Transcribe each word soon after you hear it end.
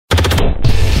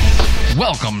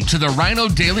Welcome to the Rhino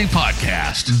Daily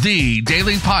Podcast, the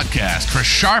daily podcast for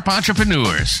sharp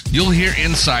entrepreneurs. You'll hear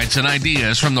insights and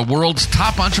ideas from the world's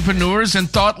top entrepreneurs and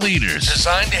thought leaders,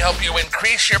 designed to help you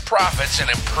increase your profits and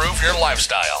improve your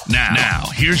lifestyle. Now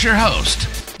here's your host,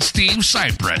 Steve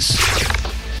Cypress.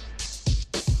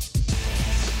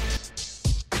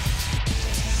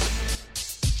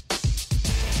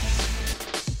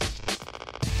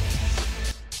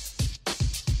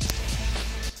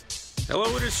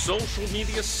 Hello, it is Social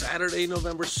Media Saturday,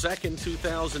 November 2nd,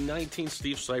 2019.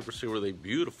 Steve Cypress here with a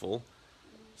beautiful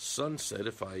sunset.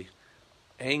 If I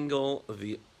angle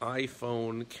the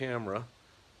iPhone camera,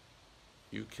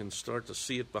 you can start to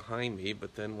see it behind me,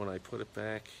 but then when I put it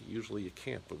back, usually you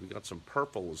can't. But we got some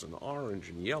purples and orange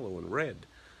and yellow and red.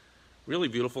 Really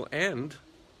beautiful. And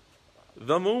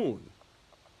the moon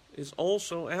is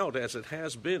also out, as it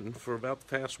has been for about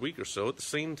the past week or so at the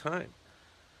same time.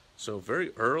 So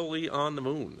very early on the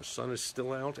moon. The sun is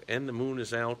still out and the moon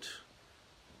is out.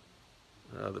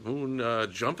 The moon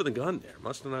jumping the gun there.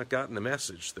 Must have not gotten the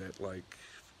message that, like,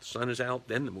 the sun is out,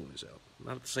 then the moon is out.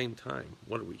 Not at the same time.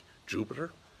 What are we,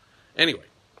 Jupiter? Anyway,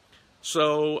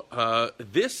 so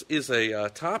this is a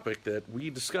topic that we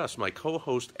discussed, my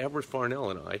co-host Everett Farnell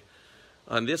and I,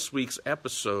 on this week's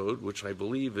episode, which I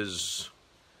believe is,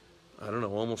 I don't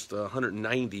know, almost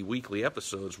 190 weekly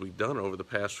episodes we've done over the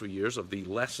past few years of the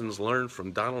Lessons Learned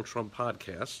from Donald Trump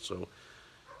podcast. So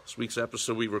this week's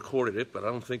episode, we recorded it, but I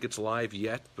don't think it's live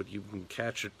yet, but you can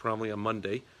catch it probably on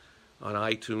Monday on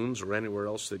iTunes or anywhere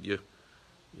else that you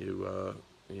can.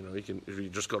 You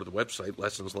just go to the website,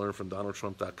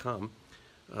 lessonslearnedfromdonaldtrump.com,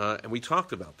 and we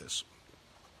talked about this.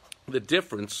 The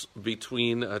difference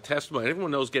between testimony, everyone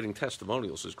knows getting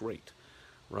testimonials is great,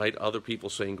 right? Other people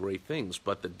saying great things.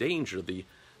 But the danger, the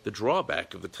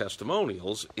drawback of the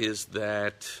testimonials is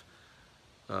that,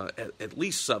 at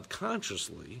least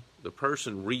subconsciously, the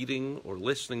person reading or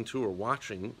listening to or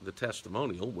watching the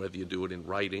testimonial, whether you do it in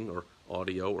writing or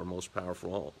audio or most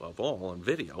powerful of all, on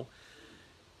video,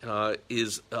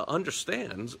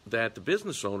 understands that the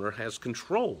business owner has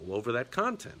control over that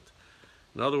content.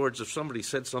 In other words, if somebody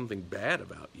said something bad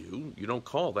about you, you don't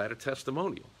call that a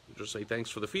testimonial. You just say, thanks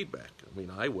for the feedback. I mean,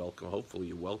 hopefully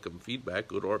you welcome feedback,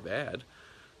 good or bad,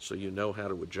 so you know how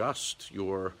to adjust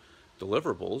your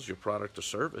deliverables, your product or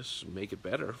service, and make it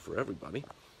better for everybody.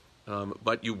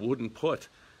 But you wouldn't put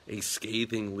a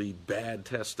scathingly bad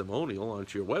testimonial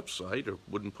onto your website or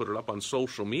wouldn't put it up on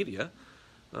social media,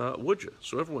 would you?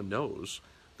 So everyone knows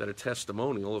that a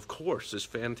testimonial, of course, is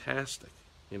fantastic.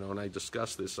 You know, and I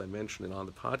discussed this, I mentioned it on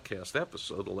the podcast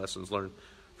episode, the Lessons Learned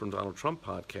from Donald Trump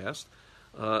podcast,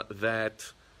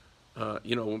 that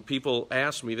when people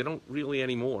ask me, they don't really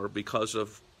anymore because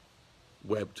of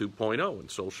Web 2.0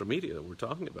 and social media that we're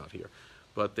talking about here.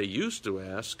 But they used to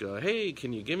ask, hey,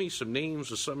 can you give me some names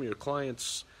of some of your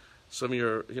clients, some of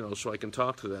your, so I can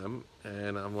talk to them?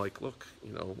 And I'm like, look,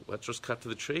 let's just cut to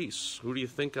the chase. Who do you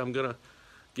think I'm going to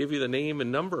give you the name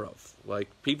and number of? Like,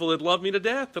 people that love me to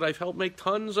death, that I've helped make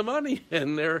tons of money,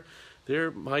 and they're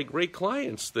my great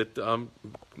clients that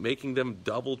making them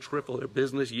double, triple their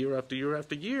business year after year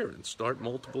after year and start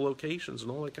multiple locations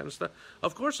and all that kind of stuff.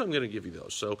 Of course I'm going to give you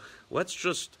those. So let's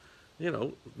just,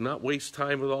 not waste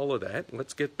time with all of that.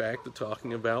 Let's get back to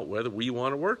talking about whether we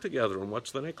want to work together and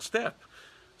what's the next step.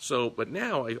 So, but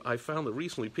now I found that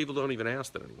recently people don't even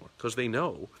ask that anymore because they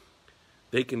know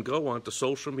they can go onto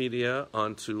social media,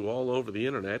 onto all over the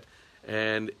internet,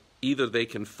 and either they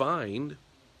can find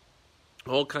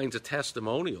all kinds of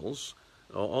testimonials,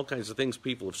 all kinds of things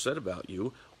people have said about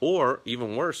you, or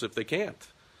even worse, if they can't.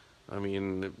 I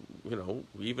mean,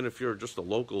 even if you're just a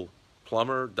local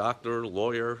plumber, doctor,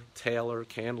 lawyer, tailor,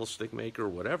 candlestick maker,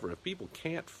 whatever, if people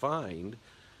can't find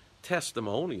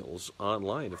testimonials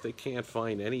online, if they can't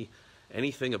find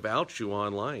anything about you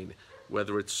online,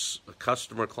 whether it's a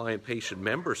customer, client, patient,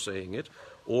 member saying it,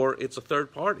 or it's a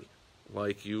third party,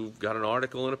 like you've got an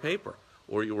article in a paper,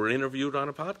 or you were interviewed on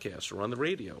a podcast, or on the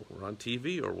radio, or on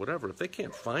TV, or whatever. If they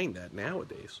can't find that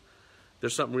nowadays,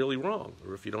 there's something really wrong.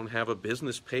 Or if you don't have a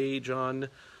business page on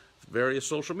various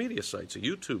social media sites, a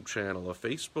YouTube channel, a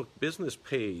Facebook business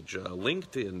page, a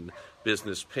LinkedIn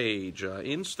business page,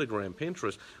 Instagram,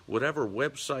 Pinterest, whatever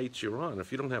websites you're on,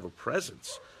 if you don't have a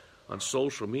presence on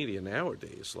social media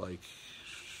nowadays, like,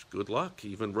 good luck.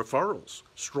 Even referrals,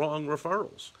 strong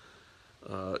referrals.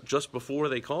 Just before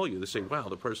they call you, they say, wow,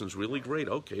 the person's really great.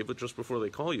 Okay, but just before they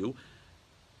call you,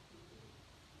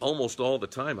 almost all the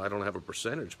time, I don't have a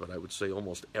percentage, but I would say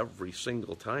almost every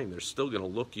single time, they're still going to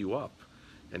look you up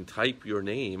and type your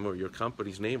name or your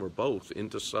company's name or both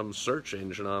into some search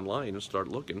engine online and start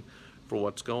looking for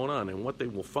what's going on. And what they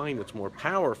will find that's more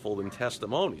powerful than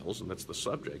testimonials, and that's the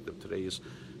subject of today's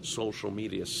Social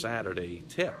Media Saturday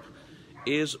tip,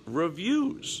 is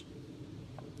reviews.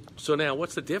 So now,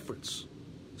 what's the difference?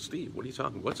 Steve, what are you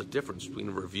talking about? What's the difference between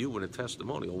a review and a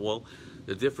testimonial? Well,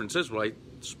 the difference is what I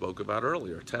spoke about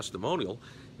earlier. A testimonial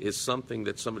is something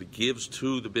that somebody gives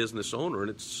to the business owner,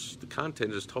 and the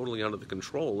content is totally under the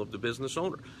control of the business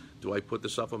owner. Do I put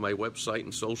this up on my website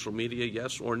and social media?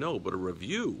 Yes or no? But a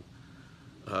review,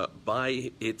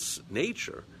 by its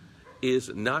nature, is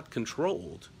not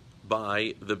controlled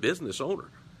by the business owner.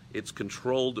 It's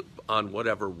controlled on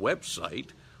whatever website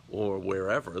or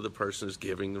wherever the person is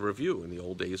giving the review. In the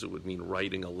old days, it would mean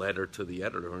writing a letter to the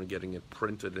editor and getting it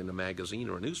printed in a magazine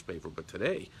or a newspaper. But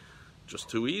today, just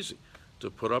too easy to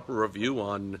put up a review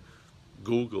on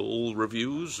Google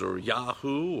Reviews or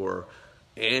Yahoo or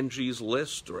Angie's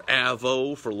List or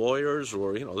Avvo for lawyers,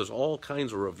 or, there's all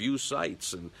kinds of review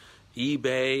sites, and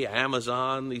eBay,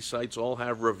 Amazon, these sites all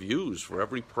have reviews for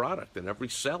every product and every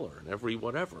seller and every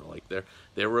whatever, like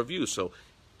their reviews. So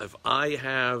if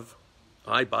I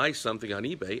buy something on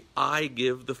eBay, I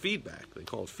give the feedback. They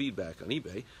call it feedback on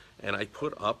eBay, and I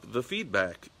put up the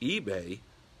feedback. eBay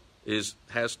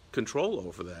has control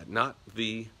over that, not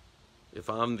if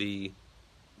I'm the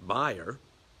buyer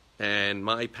and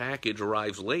my package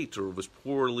arrives late or was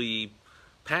poorly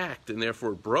packed and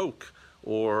therefore broke,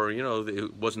 or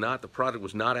the product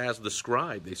was not as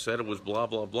described. They said it was blah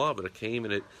blah blah, but it came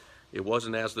and it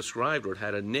wasn't as described, or it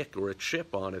had a nick or a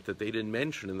chip on it that they didn't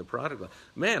mention in the product.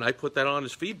 Man, I put that on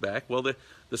as feedback. Well,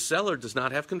 the seller does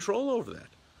not have control over that.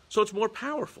 So it's more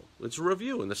powerful. It's a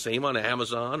review, and the same on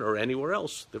Amazon or anywhere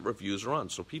else that reviews are on.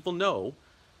 So people know,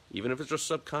 even if it's just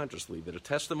subconsciously, that a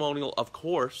testimonial, of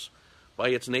course, by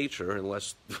its nature,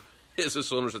 unless the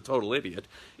business owner's a total idiot,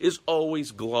 is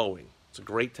always glowing. It's a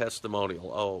great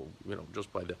testimonial.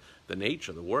 Just by the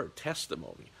nature of the word,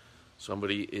 testimony.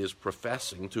 Somebody is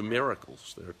professing to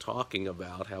miracles. They're talking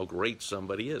about how great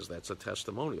somebody is. That's a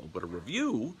testimonial. But a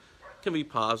review can be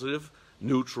positive,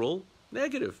 neutral,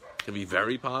 negative. Can be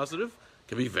very positive,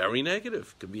 can be very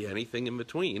negative, can be anything in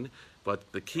between.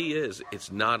 But the key is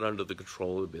it's not under the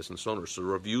control of the business owner. So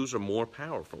reviews are more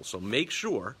powerful. So make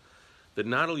sure that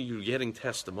not only you're getting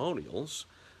testimonials,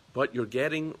 but you're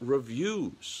getting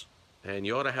reviews. And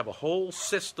you ought to have a whole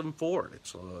system for it.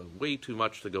 It's way too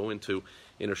much to go into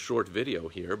in a short video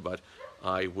here, but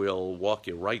I will walk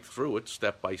you right through it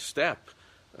step by step,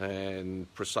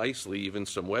 and precisely even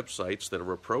some websites that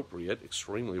are appropriate,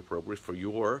 extremely appropriate for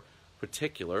your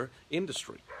particular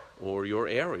industry or your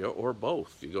area or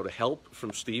both. You go to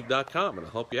helpfromsteve.com, and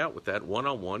I'll help you out with that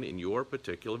one-on-one in your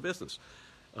particular business.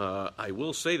 I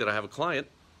will say that I have a client.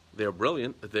 They're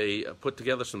brilliant. They put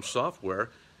together some software,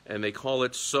 and they call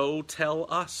it So Tell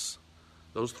Us.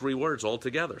 Those three words all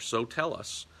together,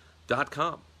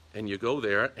 SoTellUs.com. And you go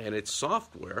there, and it's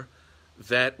software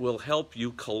that will help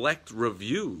you collect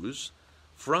reviews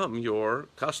from your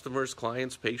customers,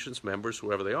 clients, patients, members,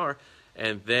 whoever they are,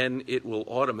 and then it will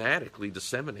automatically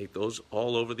disseminate those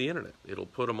all over the internet. It'll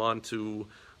put them onto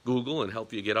Google and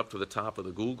help you get up to the top of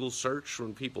the Google search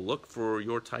when people look for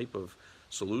your type of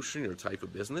solution, your type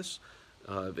of business.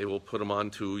 They will put them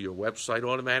onto your website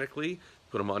automatically,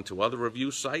 put them onto other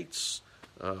review sites,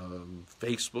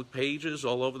 Facebook pages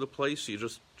all over the place. You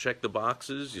just check the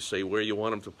boxes, you say where you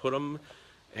want them to put them,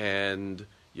 and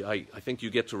I think you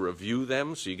get to review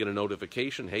them, so you get a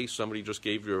notification, hey, somebody just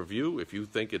gave you a review. If you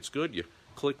think it's good, you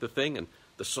click the thing, and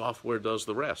the software does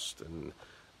the rest. And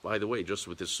by the way, just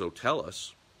with this So Tell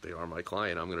Us, they are my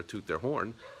client, I'm going to toot their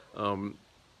horn.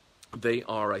 They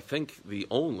are, I think, the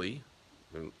only,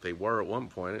 and they were at one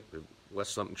point, unless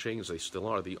something changed, they still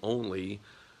are, the only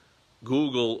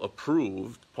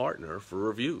Google-approved partner for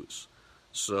reviews.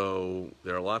 So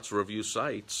there are lots of review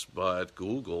sites, but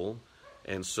Google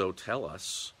and So Tell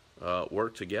Us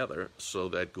work together so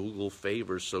that Google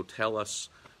favors So Tell Us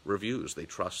reviews. They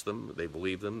trust them, they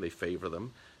believe them, they favor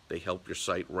them. They help your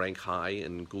site rank high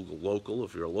in Google Local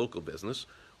if you're a local business,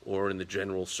 or in the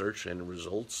general search and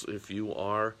results if you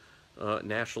are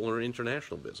national or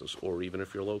international business, or even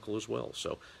if you're local as well.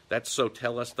 So that's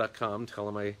SoTellUs.com. Tell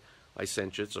them I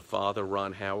sent you. It's a father,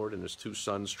 Ron Howard, and his two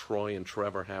sons, Troy and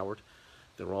Trevor Howard.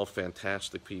 They're all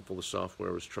fantastic people. The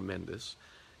software is tremendous.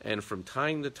 And from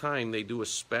time to time, they do a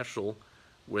special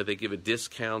where they give a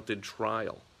discounted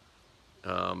trial.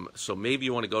 So maybe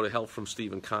you want to go to Help from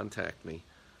Steve and contact me,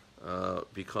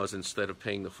 because instead of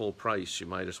paying the full price, you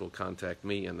might as well contact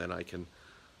me, and then I can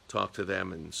talk to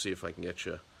them and see if I can get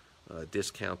you a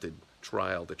discounted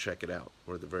trial to check it out,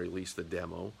 or at the very least a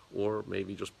demo, or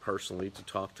maybe just personally to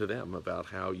talk to them about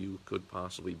how you could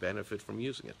possibly benefit from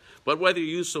using it. But whether you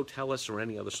use Sotellus or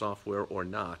any other software or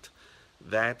not,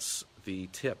 that's the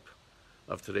tip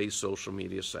of today's Social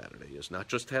Media Saturday. It's not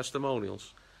just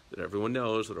testimonials that everyone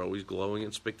knows that are always glowing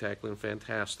and spectacular and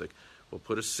fantastic. We'll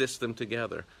put a system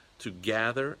together to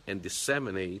gather and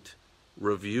disseminate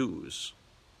reviews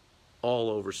all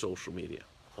over social media,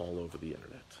 all over the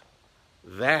internet.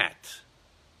 That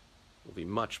will be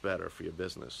much better for your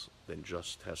business than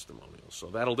just testimonials. So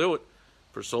that'll do it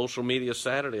for Social Media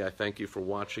Saturday. I thank you for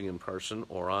watching in person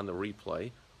or on the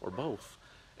replay or both.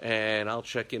 And I'll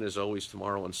check in as always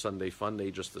tomorrow on Sunday Fun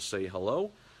Day just to say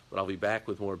hello. But I'll be back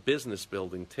with more business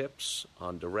building tips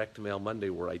on Direct Mail Monday,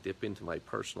 where I dip into my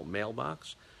personal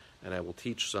mailbox and I will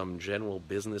teach some general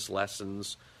business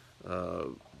lessons,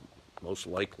 most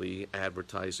likely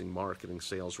advertising, marketing,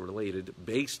 sales related,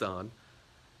 based on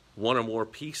one or more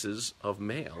pieces of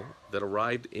mail that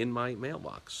arrived in my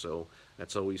mailbox. So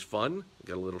that's always fun.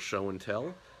 Got a little show and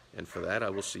tell. And for that, I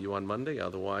will see you on Monday.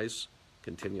 Otherwise,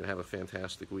 continue to have a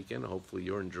fantastic weekend. Hopefully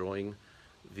you're enjoying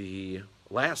the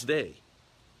last day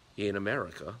in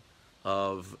America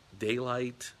of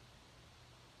daylight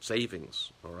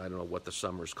savings, or I don't know what the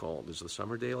summer's called. Is the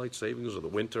summer daylight savings or the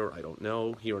winter? I don't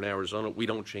know. Here in Arizona, we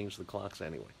don't change the clocks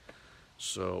anyway.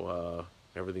 So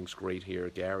everything's great here.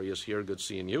 Gary is here. Good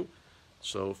seeing you.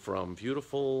 So from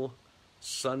beautiful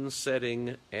sun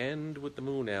setting and with the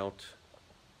moon out,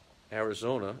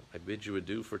 Arizona, I bid you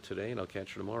adieu for today, and I'll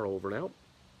catch you tomorrow. Over and out.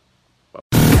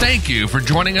 Thank you for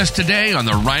joining us today on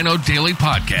the Rhino Daily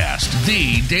Podcast,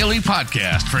 the daily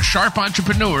podcast for sharp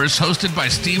entrepreneurs hosted by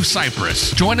Steve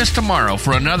Cypress. Join us tomorrow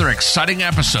for another exciting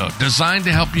episode designed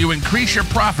to help you increase your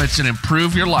profits and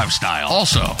improve your lifestyle.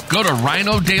 Also, go to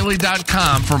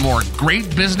rhinodaily.com for more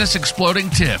great business exploding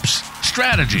tips,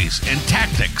 strategies, and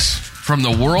tactics from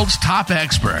the world's top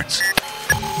experts.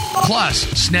 Plus,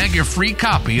 snag your free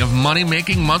copy of Money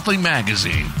Making Monthly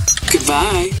magazine.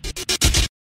 Goodbye.